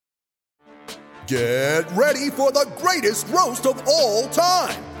Get ready for the greatest roast of all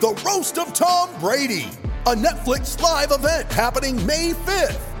time, the Roast of Tom Brady, a Netflix live event happening May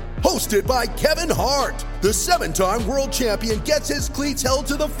 5th. Hosted by Kevin Hart, the 7-time world champion gets his cleats held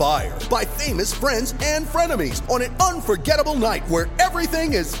to the fire by famous friends and frenemies on an unforgettable night where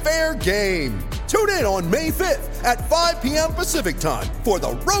everything is fair game. Tune in on May 5th at 5 p.m. Pacific time for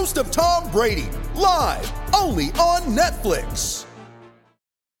the Roast of Tom Brady, live only on Netflix.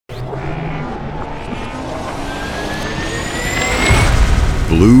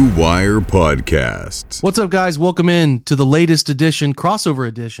 Blue Wire Podcasts. What's up, guys? Welcome in to the latest edition, crossover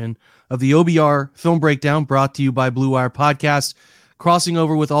edition of the OBR Film Breakdown, brought to you by Blue Wire Podcasts, crossing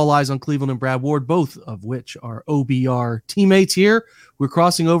over with All Eyes on Cleveland and Brad Ward, both of which are OBR teammates here. We're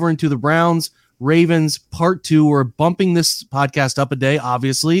crossing over into the Browns-Ravens Part 2. We're bumping this podcast up a day,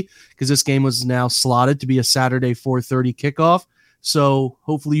 obviously, because this game was now slotted to be a Saturday 4:30 kickoff. So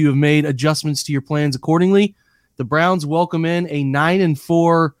hopefully you have made adjustments to your plans accordingly. The Browns welcome in a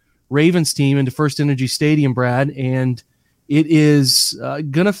 9-4 Ravens team into First Energy Stadium, Brad, and it is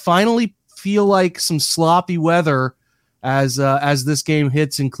going to finally feel like some sloppy weather as this game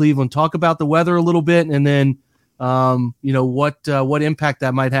hits in Cleveland. Talk about the weather a little bit, and then what impact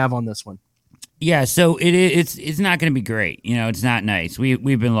that might have on this one. Yeah, so it's not going to be great. It's not nice. We've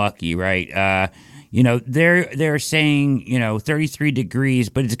been lucky, right? They're saying 33 degrees,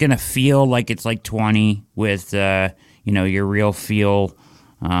 but it's going to feel like it's like 20 with your real feel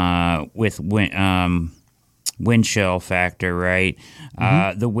with wind chill factor, right?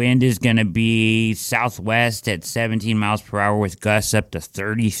 Mm-hmm. The wind is going to be southwest at 17 miles per hour with gusts up to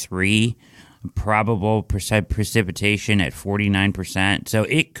 33. Probable precipitation at 49%. So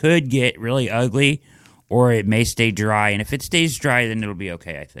it could get really ugly, or it may stay dry. And if it stays dry, then it'll be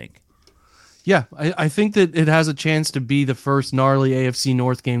okay, I think. Yeah, I think that it has a chance to be the first gnarly AFC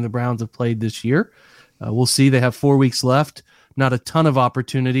North game the Browns have played this year. We'll see. They have 4 weeks left. Not a ton of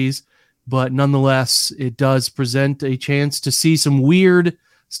opportunities, but nonetheless, it does present a chance to see some weird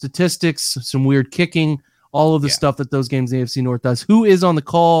statistics, some weird kicking, all of the stuff that those games in the AFC North does. Who is on the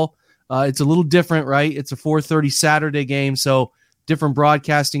call? It's a little different, right? It's a 4:30 Saturday game, so different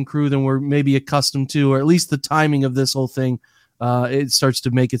broadcasting crew than we're maybe accustomed to, or at least the timing of this whole thing. It starts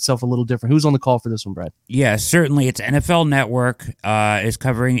to make itself a little different. Who's on the call for this one, Brad? Yeah, certainly. It's NFL Network is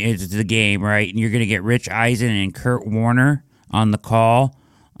covering the game, right? And you're going to get Rich Eisen and Kurt Warner on the call.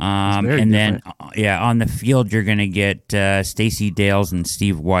 And different. Then, on the field, you're going to get Stacey Dales and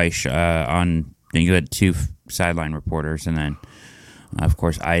Steve Weish on. Then you had two sideline reporters, and then, of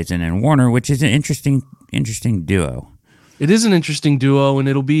course, Eisen and Warner, which is an interesting duo. It is an interesting duo, and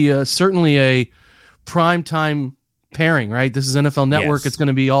it'll be certainly a primetime pairing, right? This is NFL Network. Yes. It's going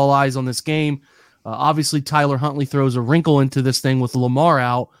to be all eyes on this game. Obviously, Tyler Huntley throws a wrinkle into this thing with Lamar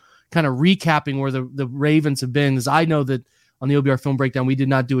out, kind of recapping where the Ravens have been. As I know that on the OBR Film Breakdown, we did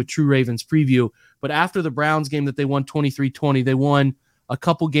not do a true Ravens preview, but after the Browns game that they won 23-20, they won a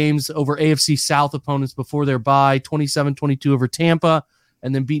couple games over AFC South opponents before their bye, 27-22 over Tampa,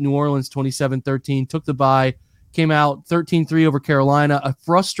 and then beat New Orleans 27-13, took the bye, came out 13-3 over Carolina, a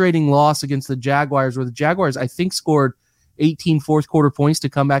frustrating loss against the Jaguars, where the Jaguars, I think, scored 18 fourth-quarter points to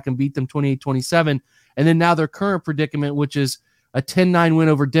come back and beat them 28-27. And then now their current predicament, which is a 10-9 win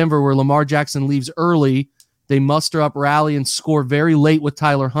over Denver, where Lamar Jackson leaves early. They muster up, rally, and score very late with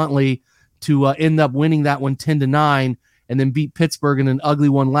Tyler Huntley to end up winning that one 10-9, and then beat Pittsburgh in an ugly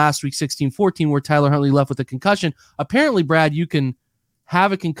one last week, 16-14, where Tyler Huntley left with a concussion. Apparently, Brad, you can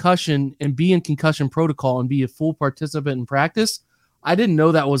have a concussion and be in concussion protocol and be a full participant in practice. I didn't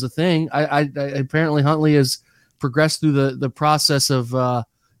know that was a thing. I apparently Huntley has progressed through the process of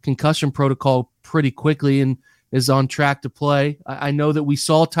concussion protocol pretty quickly and is on track to play. I know that we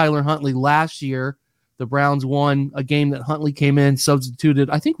saw Tyler Huntley last year. The Browns won a game that Huntley came in, substituted,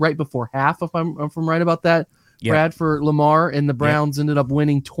 I think right before half, if I'm right about that, Brad, for Lamar, and the Browns ended up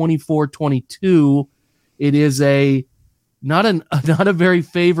winning 24-22. It is not a very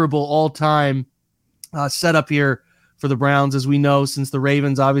favorable all-time setup here for the Browns, as we know, since the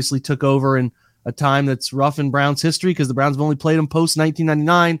Ravens obviously took over in a time that's rough in Browns history because the Browns have only played them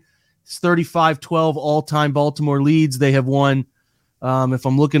post-1999. It's 35-12 all-time Baltimore leads. They have won, if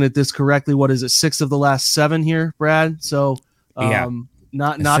I'm looking at this correctly, 6 of the last 7 here, Brad? So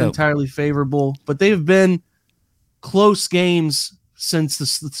not entirely favorable, but they have been close games since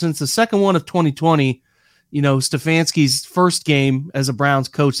the second one of 2020. Stefanski's first game as a Browns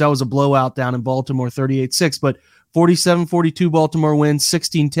coach, that was a blowout down in Baltimore, 38-6, but 47-42 Baltimore win,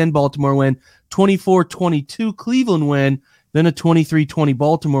 16-10 Baltimore win, 24-22 Cleveland win, then a 23-20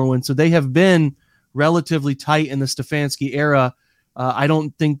 Baltimore win. So they have been relatively tight in the Stefanski era. I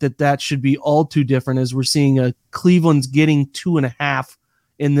don't think that should be all too different as we're seeing Cleveland's getting 2.5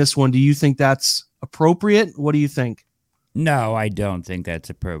 in this one. Do you think that's appropriate? What do you think? No, I don't think that's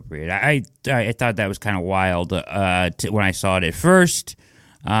appropriate. I thought that was kind of wild when I saw it at first.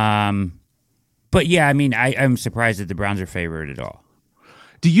 But yeah, I mean, I'm surprised that the Browns are favored at all.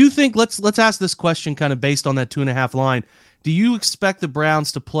 Do you think, let's ask this question kind of based on that 2.5 line. Do you expect the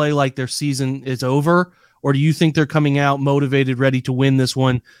Browns to play like their season is over, or do you think they're coming out motivated, ready to win this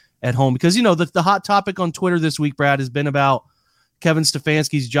one at home? Because, the hot topic on Twitter this week, Brad, has been about Kevin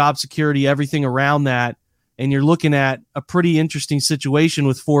Stefanski's job security, everything around that. And you're looking at a pretty interesting situation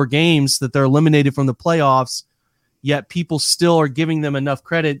with 4 games that they're eliminated from the playoffs, yet people still are giving them enough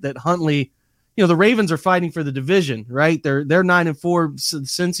credit that Huntley, the Ravens are fighting for the division, right? They're 9-4.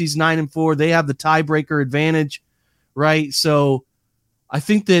 Since he's 9-4, they have the tiebreaker advantage, right? So I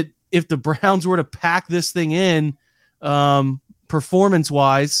think that if the Browns were to pack this thing in,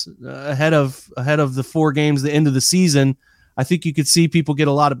 performance-wise, ahead of the 4 games, the end of the season, I think you could see people get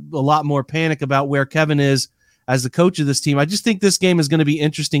a lot more panic about where Kevin is as the coach of this team. I just think this game is going to be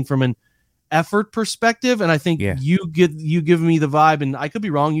interesting from an effort perspective, and I think you give me the vibe, and I could be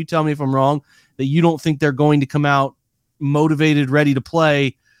wrong. You tell me if I'm wrong, that you don't think they're going to come out motivated, ready to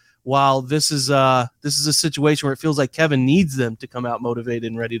play. While this is a situation where it feels like Kevin needs them to come out motivated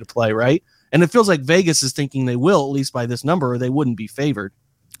and ready to play, right? And it feels like Vegas is thinking they will, at least by this number, or they wouldn't be favored.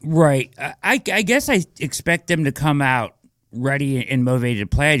 Right. I guess I expect them to come out ready and motivated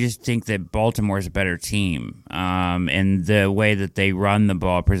to play. I just think that Baltimore is a better team, and the way that they run the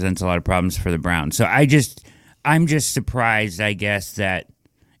ball presents a lot of problems for the Browns. So I'm just surprised, I guess, that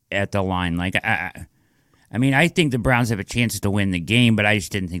at the line, like I mean, I think the Browns have a chance to win the game, but I just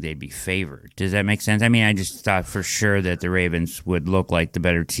didn't think they'd be favored. Does that make sense? I mean, I just thought for sure that the Ravens would look like the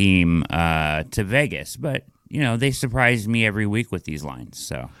better team to Vegas, but they surprise me every week with these lines.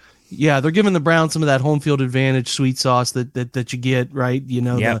 So. Yeah, they're giving the Browns some of that home field advantage sweet sauce that you get, right?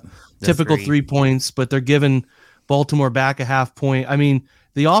 The typical 3 points, but they're giving Baltimore back a half point. I mean,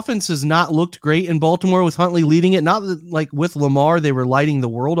 the offense has not looked great in Baltimore with Huntley leading it. Not that, like with Lamar, they were lighting the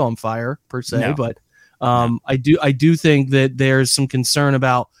world on fire per se, but I do think that there's some concern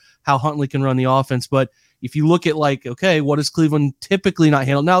about how Huntley can run the offense. But if you look at what does Cleveland typically not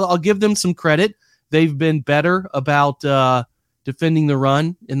handle? Now, I'll give them some credit. They've been better about defending the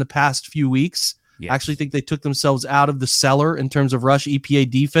run in the past few weeks. Yes. I actually think they took themselves out of the cellar in terms of rush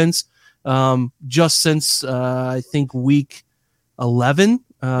EPA defense just since I think week 11.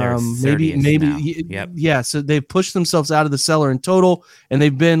 Maybe. Yep. Yeah, so they've pushed themselves out of the cellar in total, and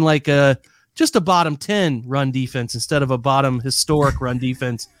they've been like just a bottom 10 run defense instead of a bottom historic run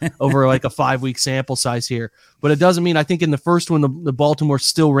defense over like a 5-week sample size here. But it doesn't mean, I think in the first one, the Baltimore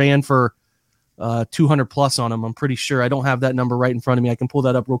still ran for 200 plus on them. I'm pretty sure. I don't have that number right in front of me. I can pull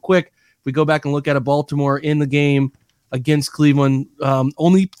that up real quick. If we go back and look at a Baltimore in the game against Cleveland,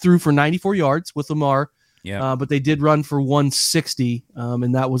 only threw for 94 yards with Lamar. Yeah. But they did run for 160,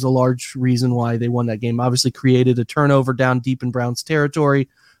 and that was a large reason why they won that game. Obviously created a turnover down deep in Browns territory,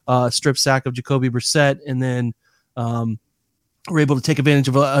 strip sack of Jacoby Brissett, and then were able to take advantage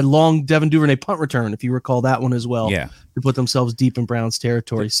of a long Devin Duvernay punt return, if you recall that one as well, to put themselves deep in Browns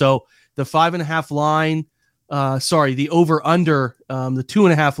territory. So the 5.5 line, the over-under, the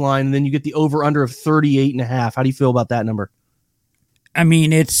 2.5 line, and then you get the over-under of 38.5. How do you feel about that number? I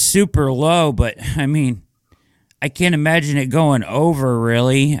mean, it's super low, but I mean, I can't imagine it going over,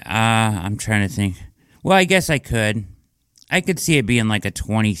 really. I'm trying to think. Well, I guess I could. I could see it being like a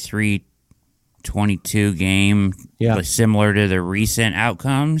 23-22 game, similar to the recent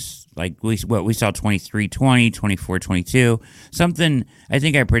outcomes. Like we saw 23-20, 24-22. Something, I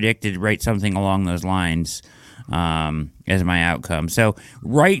think I predicted something along those lines as my outcome. So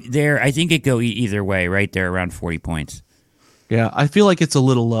right there, I think it go either way, right there around 40 points. Yeah, I feel like it's a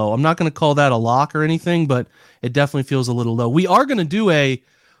little low. I'm not going to call that a lock or anything, but it definitely feels a little low. We are going to do a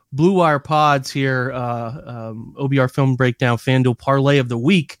Blue Wire Pods here, OBR Film Breakdown FanDuel Parlay of the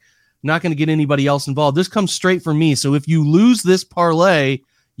Week. I'm not going to get anybody else involved. This comes straight from me. So if you lose this parlay,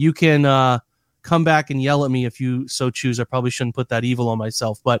 you can come back and yell at me if you so choose. I probably shouldn't put that evil on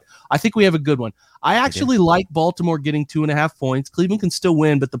myself, but I think we have a good one. I actually like Baltimore getting 2.5 points. Cleveland can still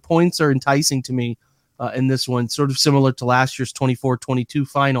win, but the points are enticing to me in this one, sort of similar to last year's 24-22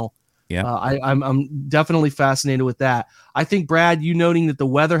 final. Yeah, I'm definitely fascinated with that. I think, Brad, you noting that the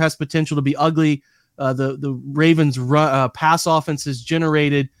weather has potential to be ugly. The Ravens' pass offense has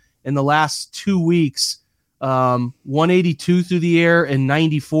generated in the last 2 weeks 182 through the air and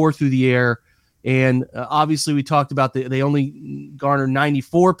 94 through the air. And obviously we talked about they only garnered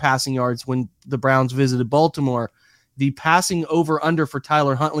 94 passing yards when the Browns visited Baltimore. The passing over under for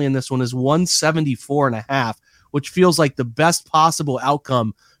Tyler Huntley in this one is 174.5, which feels like the best possible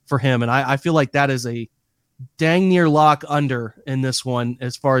outcome for him. And I feel like that is a dang near lock under in this one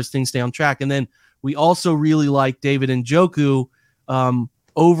as far as things stay on track. And then we also really like David Njoku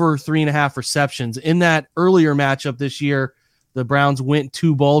over 3.5 receptions. In that earlier matchup this year, the Browns went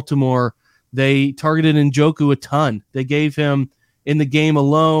to Baltimore. They targeted Njoku a ton. They gave him, in the game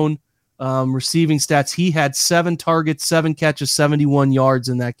alone, receiving stats, he had 7 targets, 7 catches, 71 yards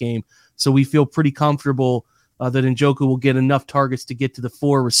in that game. So we feel pretty comfortable that Njoku will get enough targets to get to the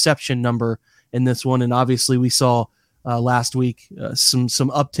 4 reception number in this one. And obviously we saw last week some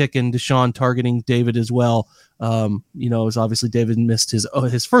uptick in Deshaun targeting David as well. As obviously David missed his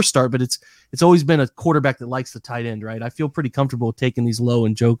first start, but it's always been a quarterback that likes the tight end, right? I feel pretty comfortable taking these low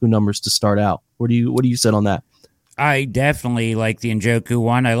Njoku numbers to start out. What do you say on that? I definitely like the Njoku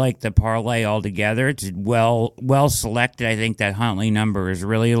one. I like the parlay altogether. It's well selected. I think that Huntley number is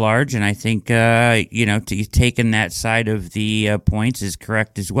really large, and I think taking that side of the points is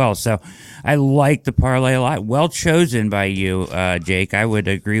correct as well. So I like the parlay a lot. Well chosen by you, Jake. I would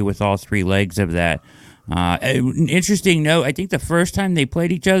agree with all 3 legs of that. An interesting note, I think the first time they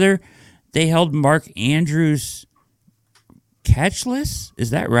played each other, they held Mark Andrews catchless.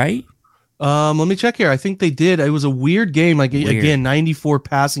 Is that right? Let me check here. I think they did. It was a weird game. Again, 94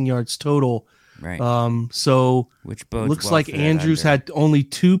 passing yards total. Right. So which bodes looks well like for Andrews had only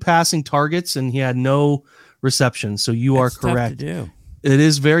 2 passing targets and he had no receptions. So you are correct. Tough to do. It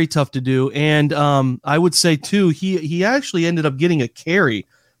is very tough to do. And I would say too, he actually ended up getting a carry.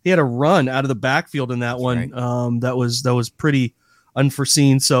 He had a run out of the backfield in that one. Right. That was pretty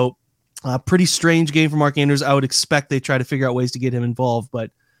unforeseen. So pretty strange game for Mark Andrews. I would expect they try to figure out ways to get him involved, but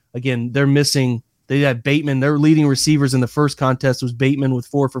again, they're missing. They had Bateman. Their leading receivers in the first contest was Bateman with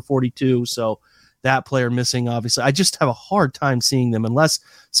 4 for 42. So that player missing, obviously. I just have a hard time seeing them unless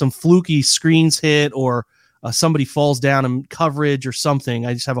some fluky screens hit or somebody falls down in coverage or something.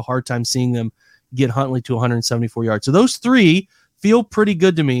 I just have a hard time seeing them get Huntley to 174 yards. So those 3 feel pretty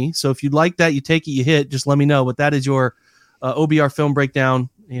good to me. So if you'd like that, you take it, you hit, just let me know. But that is your OBR film breakdown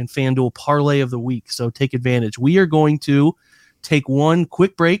and FanDuel parlay of the week. So take advantage. We are going to take one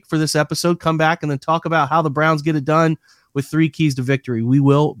quick break for this episode, come back, and then talk about how the Browns get it done with 3 keys to victory. We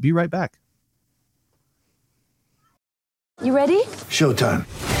will be right back. You ready? Showtime.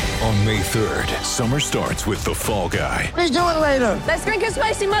 On May 3rd, summer starts with The Fall Guy. Let's do it later. Let's drink a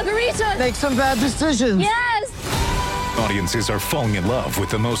spicy margarita. Make some bad decisions. Yes. Audiences are falling in love with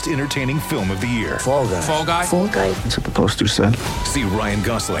the most entertaining film of the year. Fall Guy. Fall Guy? Fall guy. That's what the poster said. See Ryan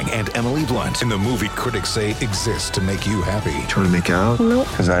Gosling and Emily Blunt in the movie critics say exists to make you happy. Trying to make it out? Nope.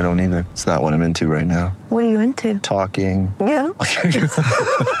 Because I don't either. It's not what I'm into right now. What are you into? Talking. Yeah.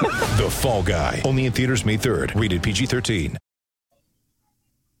 The Fall Guy. Only in theaters May 3rd. Rated PG-13.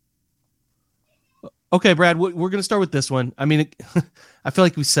 Okay, Brad, we're going to start with this one. I mean, I feel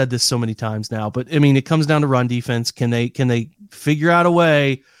like we've said this so many times now, but I mean, it comes down to run defense. Can they figure out a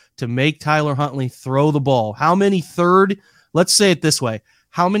way to make Tyler Huntley throw the ball? How many let's say it this way,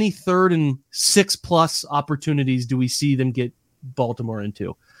 how many 3rd and 6+ opportunities do we see them get Baltimore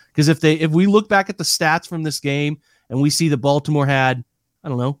into? Because if we look back at the stats from this game and we see that Baltimore had,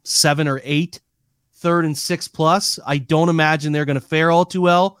 7 or 8 3rd and 6+, I don't imagine they're going to fare all too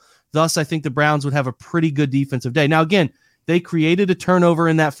well. Thus, I think the Browns would have a pretty good defensive day. Now, again, they created a turnover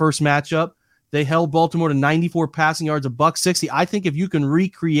in that first matchup. They held Baltimore to 94 passing yards, $160. I think if you can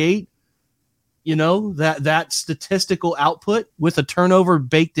recreate, that statistical output with a turnover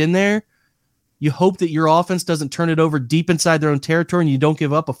baked in there, you hope that your offense doesn't turn it over deep inside their own territory and you don't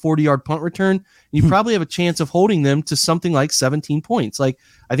give up a 40-yard punt return. You probably have a chance of holding them to something like 17 points. Like,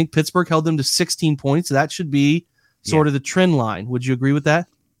 I think Pittsburgh held them to 16 points. That should be sort of the trend line. Would you agree with that?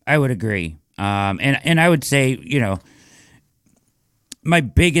 I would agree. And I would say, my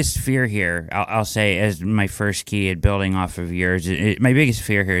biggest fear here, I'll say as my first key at building off of yours, my biggest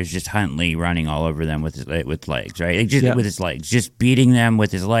fear here is just Huntley running all over them with legs, right? With his legs, just beating them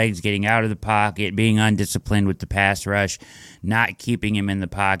with his legs, getting out of the pocket, being undisciplined with the pass rush, not keeping him in the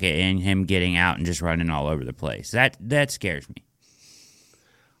pocket, and him getting out and just running all over the place. That scares me.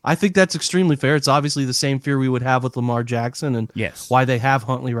 I think that's extremely fair. It's obviously the same fear we would have with Lamar Jackson and why they have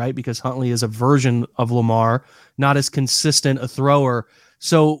Huntley, right? Because Huntley is a version of Lamar, not as consistent a thrower.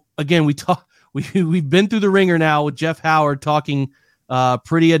 So again, we've been through the ringer now with Jeff Howard talking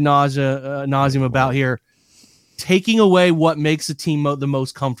pretty ad nauseum about here, taking away what makes a team the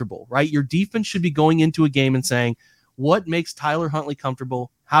most comfortable, right? Your defense should be going into a game and saying, what makes Tyler Huntley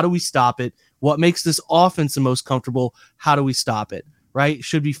comfortable? How do we stop it? What makes this offense the most comfortable? How do we stop it? Right?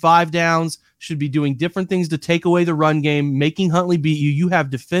 Should be 5 downs, should be doing different things to take away the run game, making Huntley beat you. You have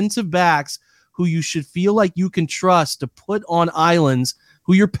defensive backs who you should feel like you can trust to put on islands,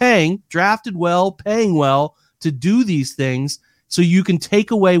 who you're paying, drafted well, paying well to do these things, so you can take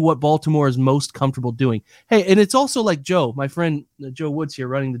away what Baltimore is most comfortable doing. Hey, and it's also like Joe, my friend Joe Woods here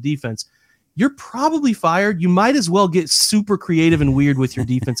running the defense. You're probably fired. You might as well get super creative and weird with your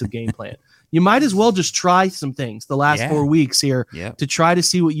defensive game plan. You might as well just try some things the last 4 weeks here to try to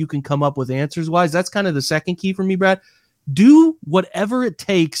see what you can come up with answers-wise. That's kind of the second key for me, Brad. Do whatever it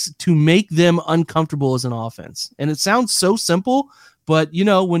takes to make them uncomfortable as an offense. And it sounds so simple, but, you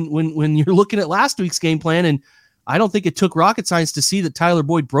know, when you're looking at last week's game plan, and I don't think it took rocket science to see that Tyler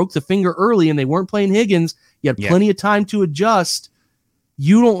Boyd broke the finger early and they weren't playing Higgins. You had plenty of time to adjust.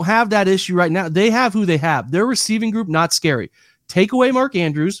 You don't have that issue right now. They have who they have. Their receiving group, not scary. Take away Mark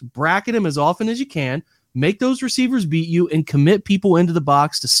Andrews, bracket him as often as you can, make those receivers beat you, and commit people into the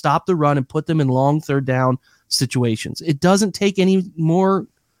box to stop the run and put them in long third down situations. It doesn't take any more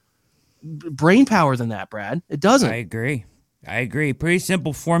brain power than that, Brad. It doesn't. I agree. Pretty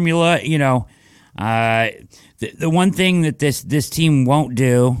simple formula. You know, the one thing that this team won't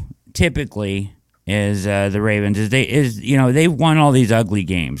do typically is the Ravens they've won all these ugly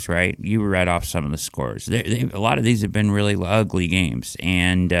games, right? You read off some of the scores. A lot of these have been really ugly games,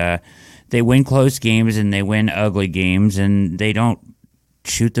 and they win close games and they win ugly games, and they don't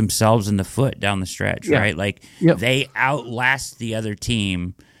shoot themselves in the foot down the stretch, right? Like they outlast the other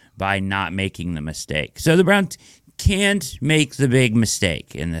team by not making the mistake. So the Browns can't make the big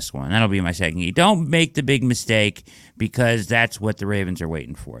mistake in this one. That'll be my second key. Don't make the big mistake, because that's what the Ravens are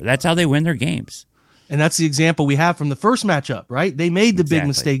waiting for. That's how they win their games. And that's the example we have from the first matchup, right? They made the big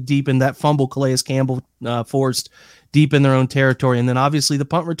mistake deep in that fumble Calais Campbell forced deep in their own territory. And then obviously the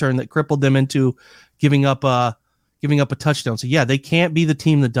punt return that crippled them into giving up a touchdown. So yeah, they can't be the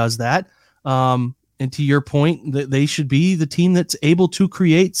team that does that. And to your point, that they should be the team that's able to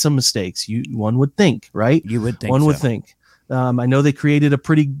create some mistakes. One would think, right? You would think. One would think. I know they created a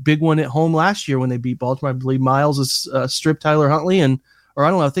pretty big one at home last year when they beat Baltimore. I believe Miles stripped Tyler Huntley, or I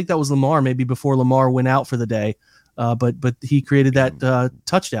don't know. I think that was Lamar, maybe before Lamar went out for the day. But he created that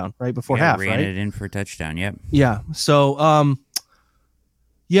touchdown right before half. Ran it in for a touchdown. Yep. Yeah. So,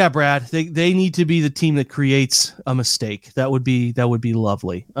 yeah, Brad, they need to be the team that creates a mistake. That would be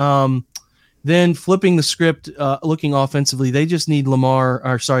lovely. Then flipping the script, looking offensively, they just need they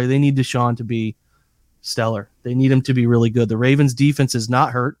need Deshaun to be stellar. They need him to be really good. The Ravens defense is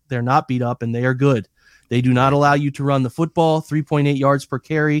not hurt. They're not beat up, and they are good. They do not allow you to run the football, 3.8 yards per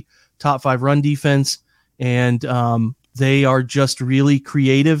carry, top 5 run defense. And they are just really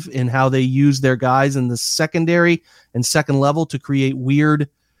creative in how they use their guys in the secondary and second level to create weird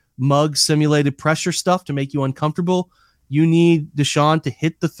mug simulated pressure stuff to make you uncomfortable. You need Deshaun to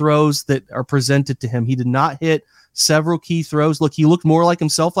hit the throws that are presented to him. He did not hit several key throws. Look, he looked more like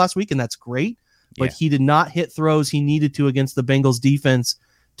himself last week, and that's great. But he did not hit throws he needed to against the Bengals defense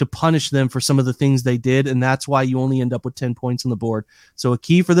to punish them for some of the things they did, and that's why you only end up with 10 points on the board. So a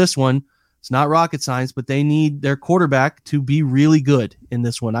key for this one, it's not rocket science, but they need their quarterback to be really good in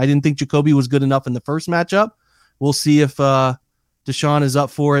this one. I didn't think Jacoby was good enough in the first matchup. We'll see if Deshaun is up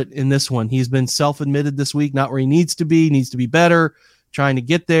for it in this one. He's been self-admitted this week, not where he needs to be better, trying to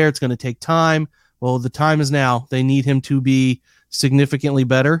get there. It's going to take time. Well, the time is now. They need him to be significantly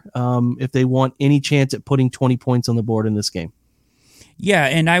better if they want any chance at putting 20 points on the board in this game. Yeah,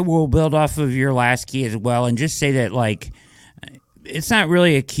 and I will build off of your last key as well and just say that, like, it's not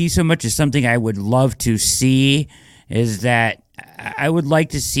really a key so much as something I would love to see, is that I would like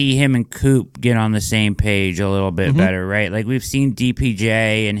to see him and Coop get on the same page a little bit better, right? Like, we've seen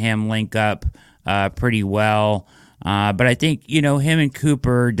DPJ and him link up pretty well, but I think, him and Coop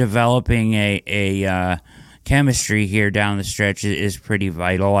are developing a chemistry here down the stretch is pretty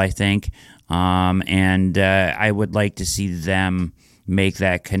vital, I think, and I would like to see them make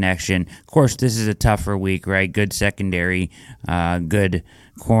that connection. Of course, this is a tougher week, right? Good secondary, good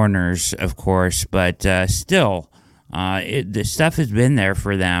corners, of course, but still, the stuff has been there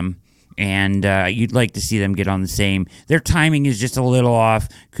for them, and you'd like to see them get on the same. Their timing is just a little off.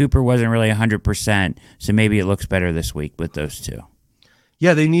 Cooper wasn't really 100%, so maybe it looks better this week with those two.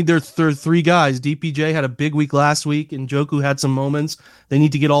 Yeah, they need their three guys. DPJ had a big week last week, and Njoku had some moments. They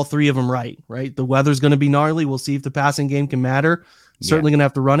need to get all three of them right? The weather's going to be gnarly. We'll see if the passing game can matter. Certainly going to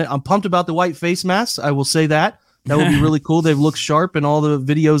have to run it. I'm pumped about the white face masks. I will say that. That would be really cool. They've looked sharp in all the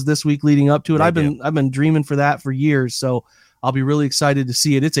videos this week leading up to it. I've been dreaming for that for years, so I'll be really excited to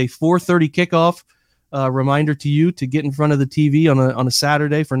see it. It's a 4:30 kickoff. Reminder to you to get in front of the TV on a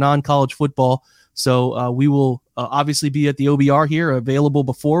Saturday for non-college football. So we will obviously be at the OBR here, available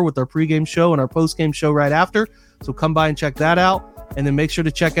before with our pregame show and our postgame show right after. So come by and check that out. And then make sure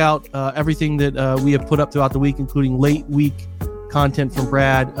to check out everything that we have put up throughout the week, including late week content from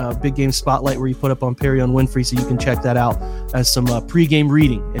Brad, Big Game Spotlight, where you put up on Perry on Winfrey, so you can check that out as some pregame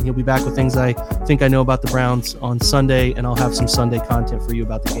reading. And he'll be back with things I think I know about the Browns on Sunday, and I'll have some Sunday content for you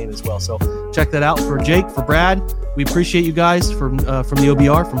about the game as well. So check that out. For Jake, for Brad, we appreciate you guys from the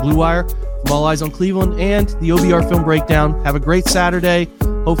OBR, from Blue Wire, from All Eyes on Cleveland, and the OBR Film Breakdown. Have a great Saturday.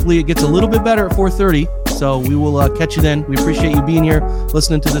 Hopefully it gets a little bit better at 4:30. So we will catch you then. We appreciate you being here,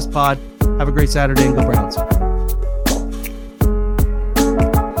 listening to this pod. Have a great Saturday, and go Browns.